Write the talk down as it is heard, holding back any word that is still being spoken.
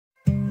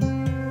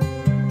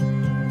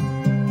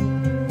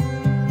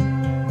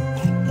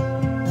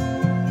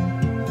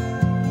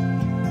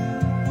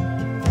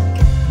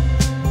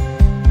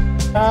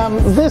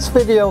This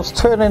video's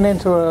turning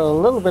into a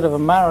little bit of a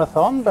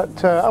marathon,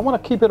 but I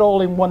want to keep it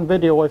all in one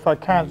video if I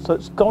can, so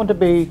it's going to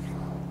be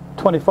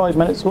 25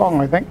 minutes long,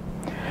 I think.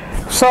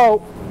 So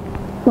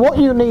what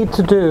you need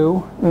to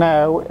do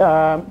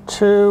now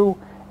to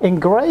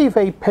engrave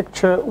a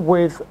picture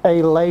with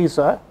a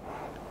laser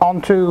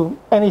onto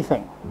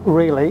anything,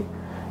 really,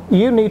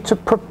 you need to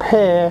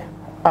prepare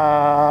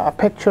a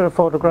picture, a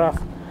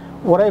photograph,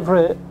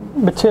 whatever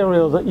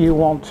material that you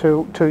want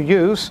to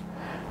use,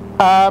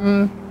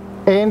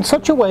 in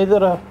such a way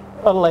that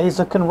a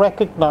laser can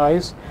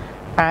recognize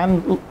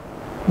and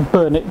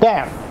burn it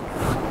down.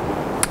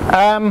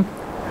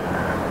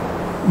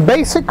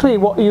 Basically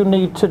what you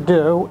need to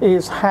do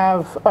is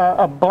have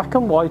a black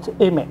and white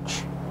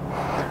image,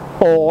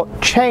 or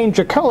change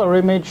a color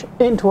image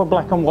into a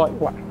black and white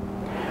one,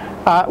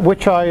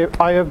 which I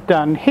have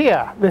done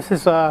here. This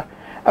is a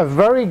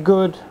very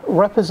good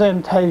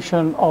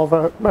representation of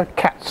a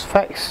cat's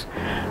face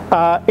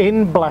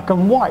in black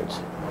and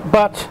white,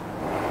 but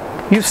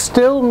you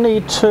still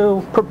need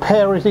to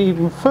prepare it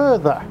even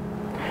further.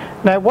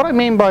 Now what I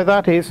mean by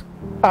that is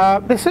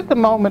this at the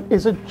moment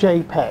is a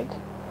JPEG.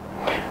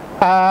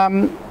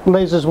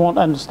 Lasers won't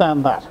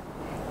understand that.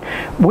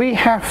 We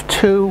have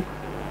to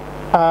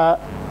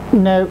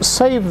now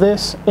save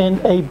this in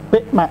a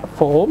bitmap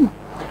form.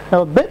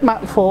 Now a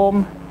bitmap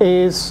form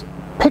is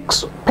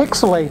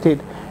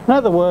pixelated. In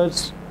other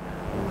words,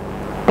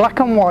 black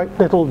and white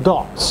little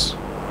dots.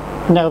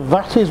 Now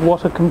that is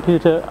what a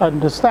computer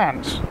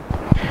understands.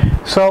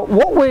 So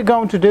what we're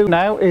going to do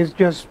now is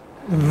just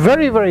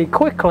very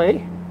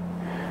quickly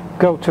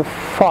go to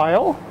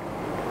File,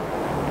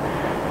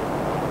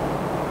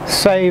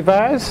 Save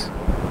As,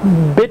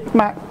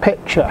 Bitmap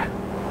Picture,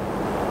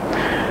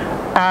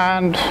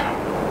 and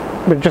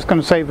we're just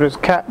going to save it as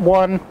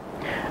Cat1,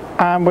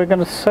 and we're going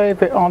to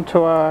save it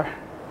onto our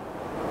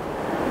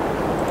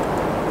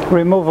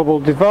removable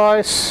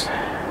device,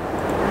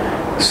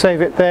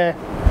 save it there.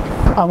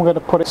 I'm going to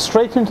put it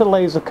straight into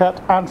laser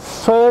cut and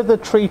further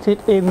treat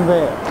it in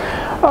there.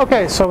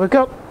 Okay, so we've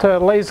got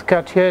laser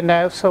cut here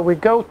now, so we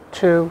go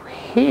to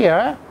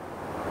here,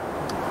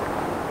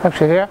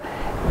 actually here,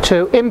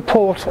 to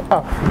import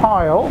a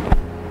file,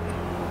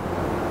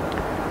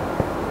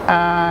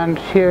 and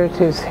here it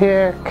is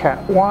here,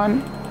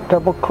 Cat1,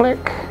 double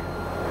click,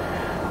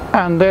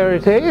 and there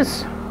it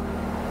is.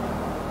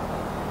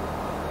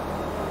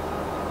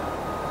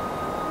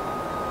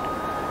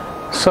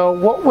 So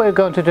what we're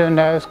going to do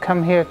now is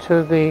come here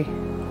to the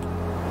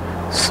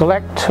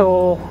select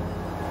tool,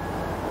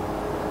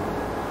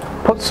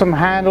 put some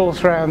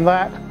handles around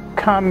that,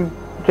 come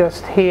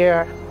just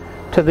here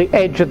to the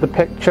edge of the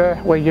picture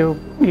where you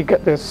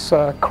get this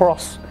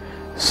cross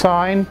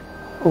sign,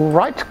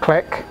 right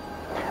click,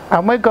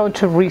 and we're going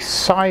to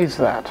resize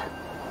that.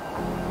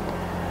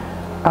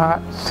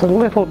 It's a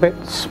little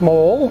bit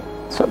small,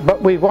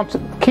 but we want to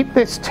keep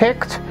this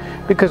ticked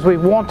because we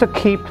want to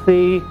keep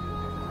the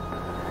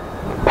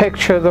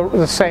picture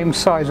the same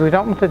size. We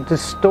don't want to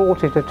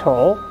distort it at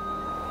all.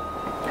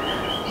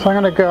 So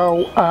I'm going to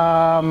go,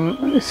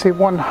 let's see,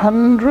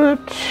 100,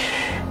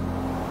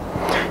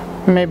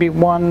 maybe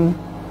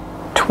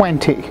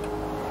 120.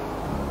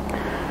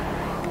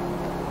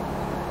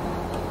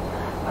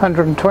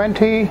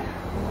 120,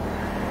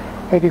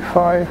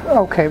 85,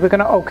 okay, we're going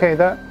to okay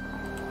that.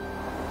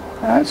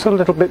 That's a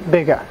little bit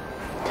bigger.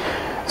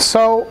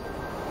 So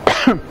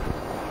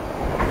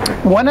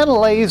when a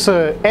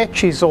laser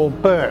etches or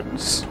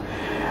burns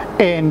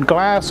in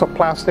glass or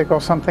plastic or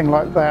something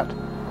like that,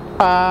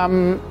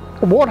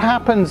 what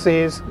happens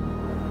is,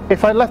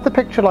 if I left the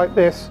picture like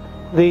this,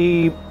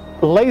 the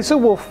laser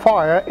will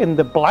fire in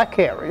the black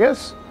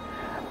areas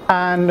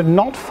and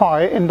not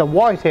fire in the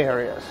white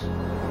areas.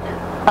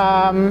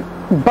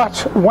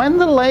 But when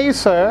the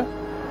laser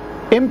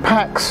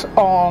impacts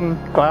on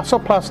glass or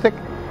plastic,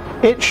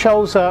 it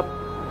shows up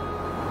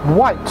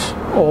white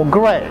or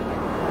grey.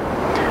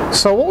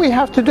 So what we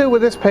have to do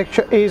with this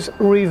picture is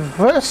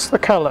reverse the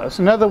colors.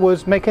 In other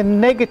words, make a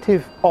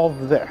negative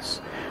of this,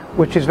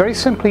 which is very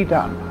simply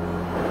done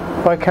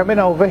by coming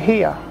over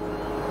here.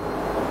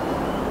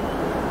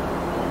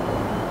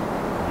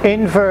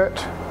 Invert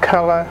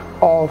color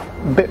of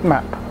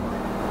bitmap.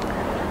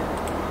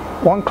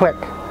 One click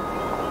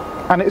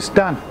and it's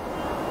done.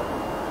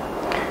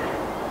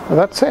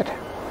 That's it.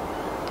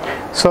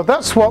 So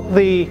that's what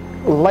the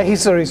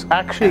laser is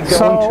actually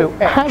going to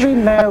etch.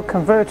 Having now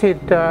converted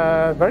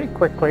very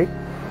quickly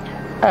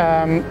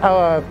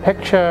our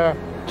picture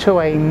to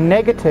a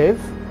negative,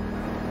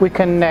 we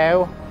can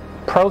now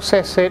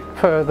process it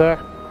further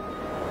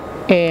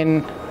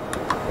in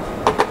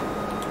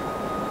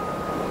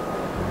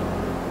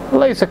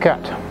laser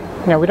cut.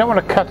 Now we don't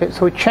want to cut it,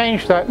 so we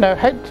change that. Now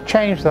how to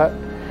change that?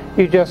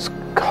 You just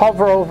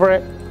hover over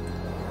it.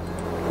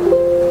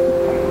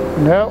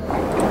 No.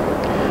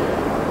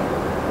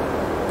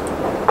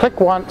 Click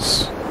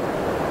once,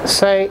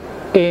 say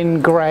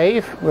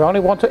engrave. We only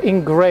want to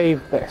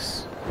engrave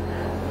this.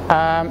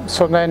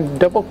 So then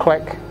double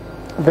click,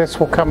 this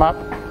will come up.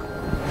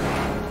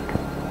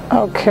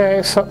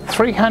 Okay, so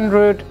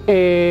 300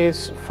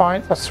 is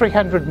fine. That's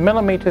 300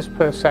 millimeters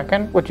per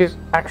second, which is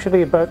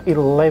actually about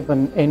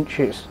 11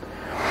 inches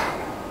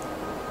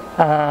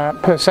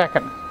per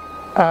second.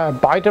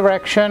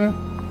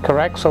 Bidirection,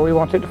 correct, so we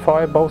want it to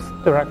fire both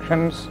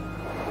directions.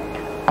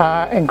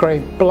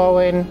 Engrave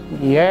blowing,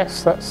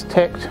 yes, that's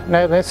ticked.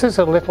 Now this is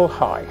a little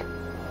high.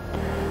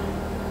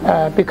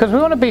 Because we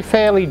want to be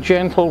fairly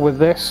gentle with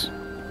this.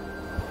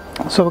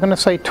 So we're going to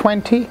say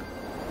 20.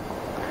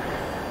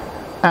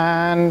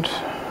 And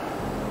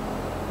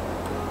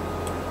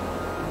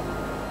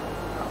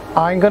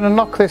I'm going to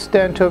knock this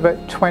down to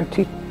about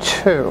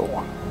 22.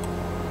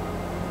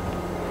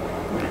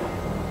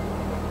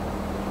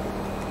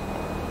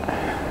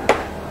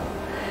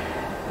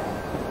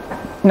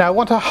 Now I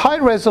want a high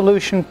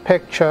resolution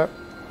picture,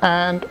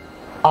 and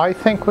I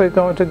think we're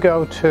going to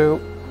go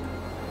to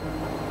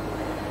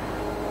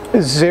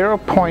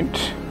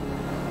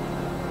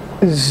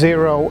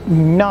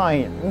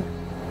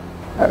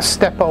 0.09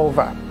 step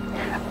over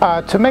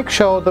to make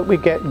sure that we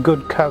get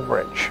good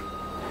coverage.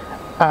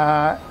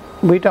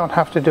 We don't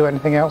have to do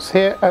anything else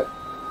here.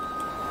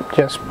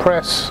 Just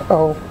press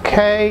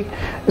OK.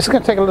 It's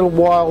going to take a little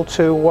while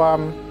to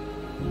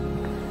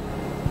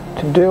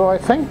do, I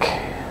think,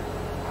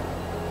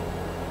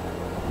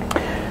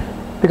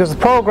 because the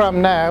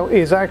program now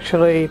is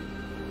actually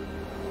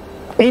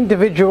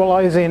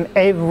individualizing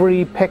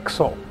every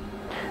pixel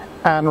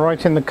and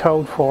writing the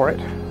code for it.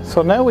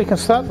 So now we can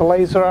start the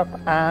laser up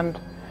and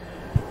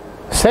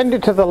send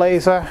it to the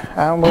laser,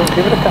 and we'll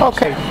give it a cut.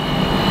 Okay,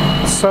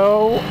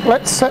 so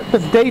let's set the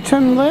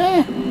datum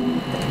there,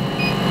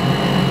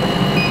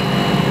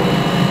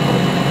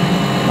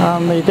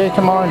 and the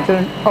datum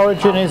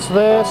origin is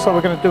there, so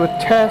we're going to do a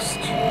test.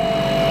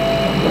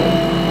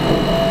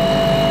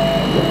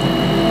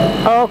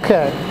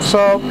 Okay,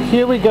 so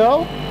here we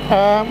go,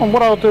 and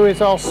what I'll do is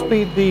I'll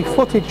speed the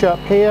footage up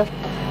here.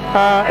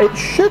 It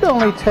should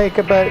only take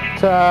about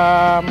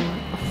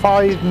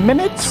 5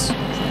 minutes,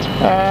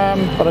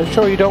 but I'm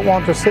sure you don't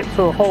want to sit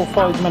through a whole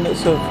 5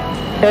 minutes of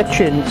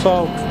etching,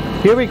 so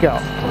here we go.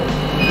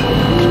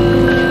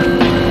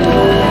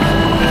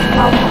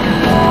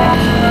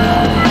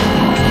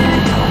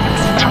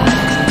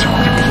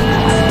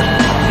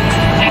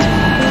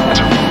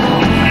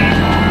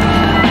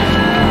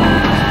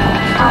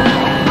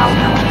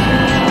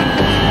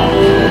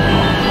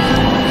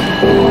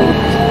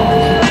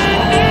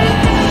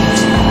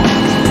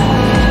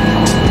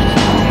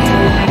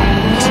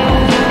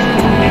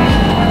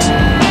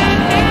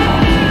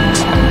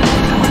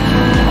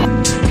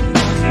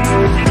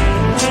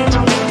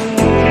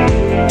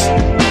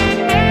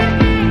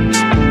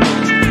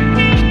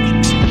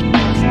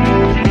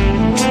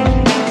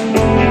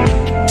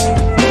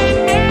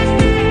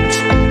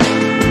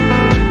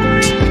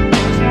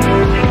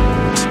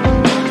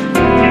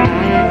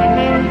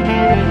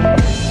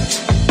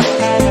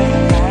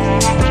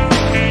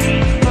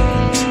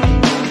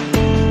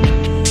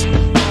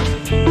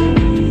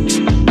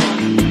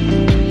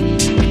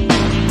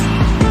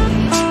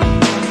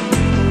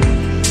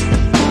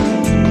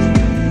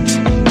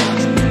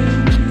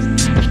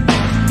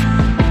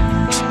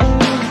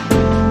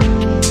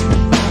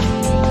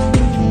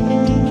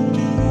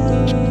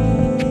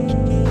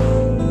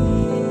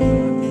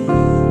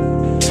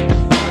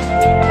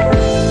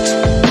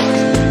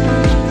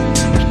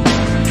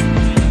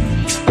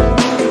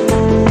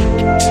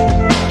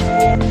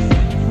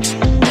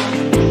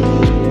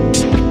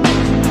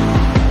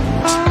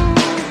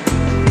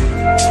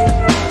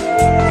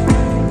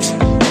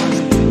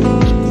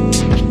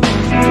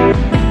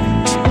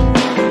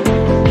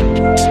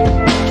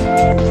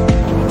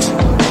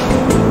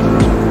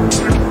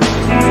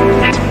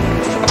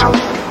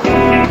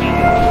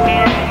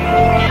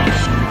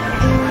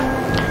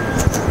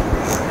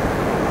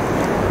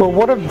 Well,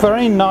 what a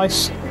very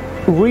nice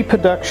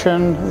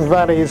reproduction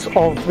that is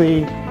of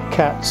the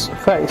cat's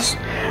face,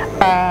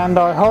 and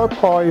I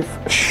hope I've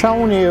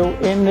shown you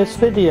in this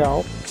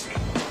video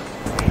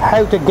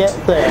how to get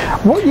there.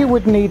 What you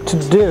would need to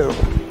do,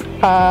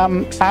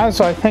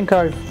 as I think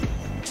I've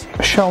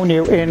shown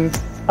you in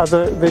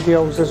other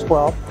videos as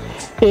well,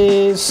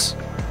 is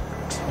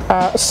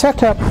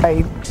set up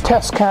a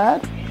test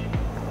card,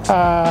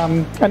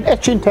 an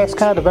etching test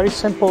card, a very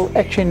simple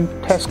etching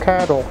test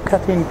card or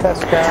cutting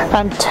test card,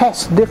 and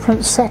test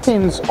different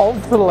settings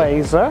of the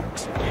laser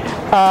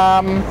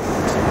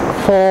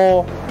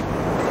for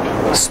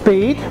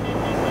speed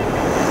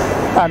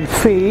and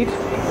feed,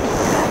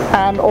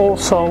 and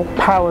also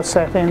power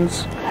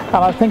settings. And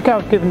I think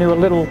I've given you a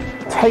little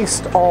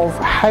taste of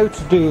how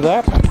to do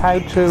that, how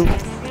to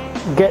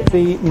get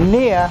the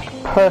near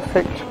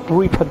perfect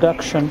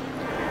reproduction.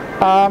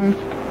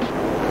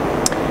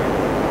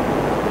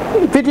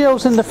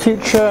 Videos in the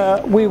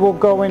future, we will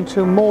go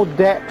into more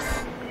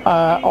depth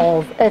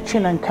of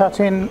etching and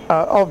cutting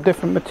of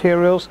different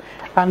materials,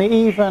 and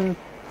even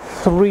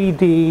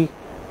 3D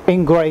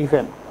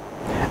engraving.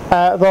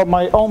 Though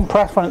my own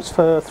preference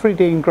for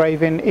 3D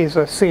engraving is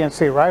a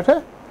CNC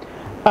router,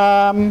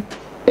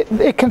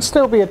 it can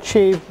still be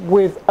achieved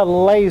with a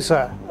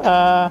laser.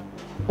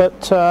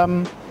 but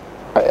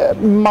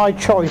my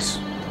choice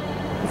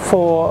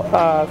for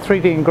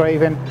 3D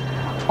engraving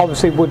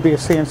obviously would be a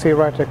CNC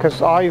router,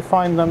 because I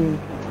find them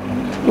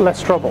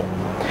less trouble.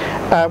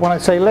 When I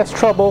say less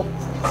trouble,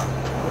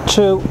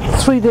 to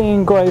 3D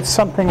engrave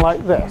something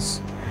like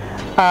this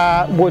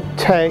would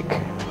take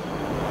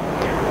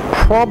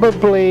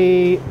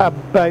probably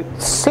about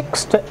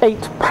 6 to 8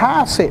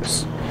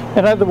 passes.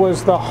 In other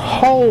words, the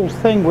whole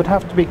thing would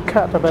have to be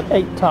cut about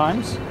 8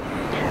 times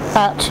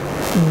at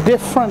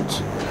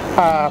different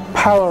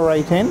power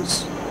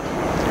ratings,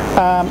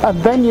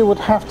 and then you would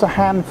have to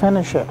hand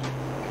finish it,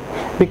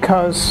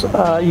 because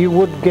you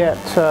would get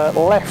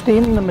left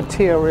in the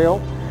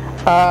material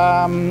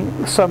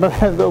some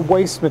of the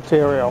waste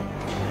material,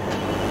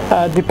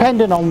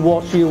 depending on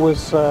what you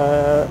was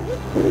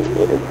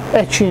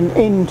etching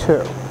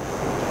into.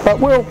 But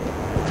we'll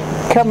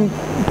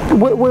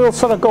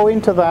sort of go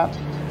into that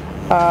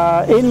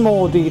in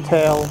more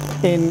detail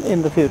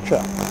in the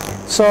future.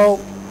 So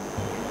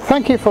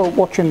thank you for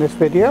watching this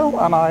video,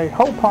 and I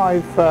hope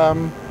I've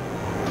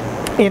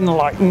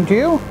enlightened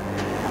you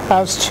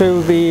as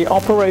to the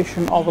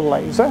operation of a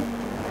laser,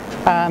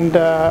 and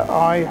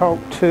I hope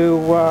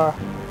to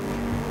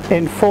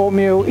inform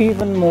you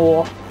even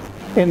more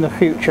in the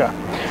future.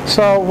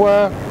 So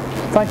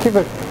thank you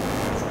for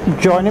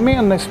joining me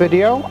on this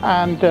video,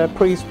 and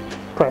please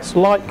press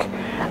like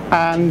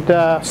and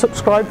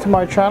subscribe to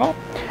my channel.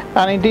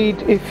 And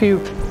indeed, if you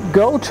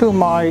go to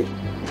my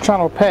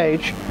channel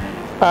page,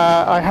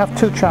 I have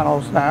 2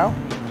 channels now,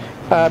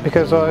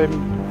 because I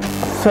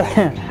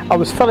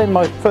was filling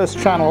my first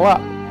channel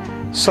up,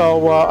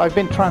 so I've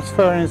been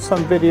transferring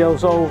some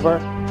videos over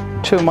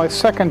to my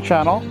second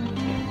channel.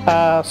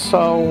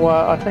 So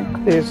I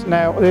think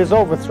there's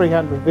over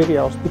 300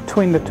 videos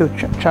between the 2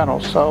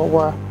 channels,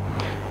 so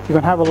you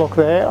can have a look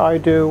there. I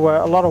do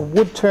a lot of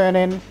wood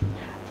turning,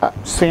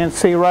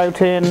 CNC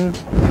routing,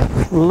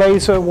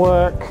 laser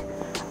work,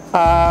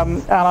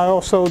 and I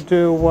also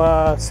do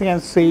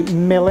CNC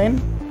milling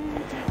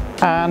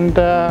and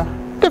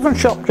different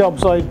shop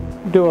jobs I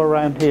do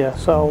around here.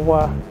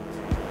 So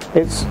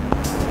it's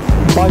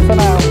bye for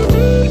now.